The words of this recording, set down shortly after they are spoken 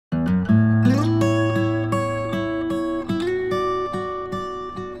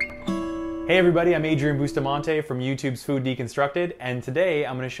Hey everybody, I'm Adrian Bustamante from YouTube's Food Deconstructed, and today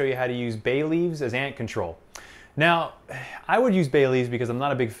I'm going to show you how to use bay leaves as ant control. Now, I would use bay leaves because I'm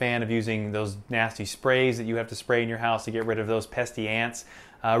not a big fan of using those nasty sprays that you have to spray in your house to get rid of those pesky ants.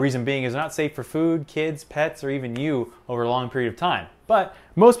 Reason being is they're not safe for food, kids, pets, or even you over a long period of time. But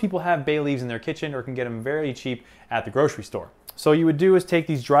most people have bay leaves in their kitchen or can get them very cheap at the grocery store. So what you would do is take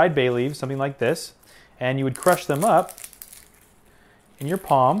these dried bay leaves, something like this, and you would crush them up in your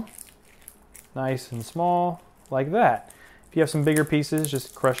palm. Nice and small, like that. If you have some bigger pieces,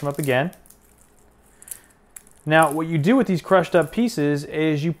 just crush them up again. Now, what you do with these crushed up pieces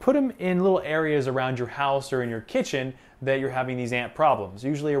is you put them in little areas around your house or in your kitchen that you're having these ant problems,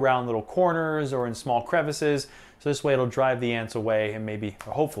 usually around little corners or in small crevices. So this way it'll drive the ants away and maybe,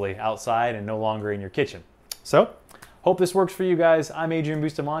 or hopefully, outside and no longer in your kitchen. So, hope this works for you guys. I'm Adrian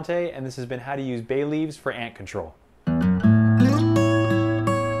Bustamante, and this has been how to use bay leaves for ant control.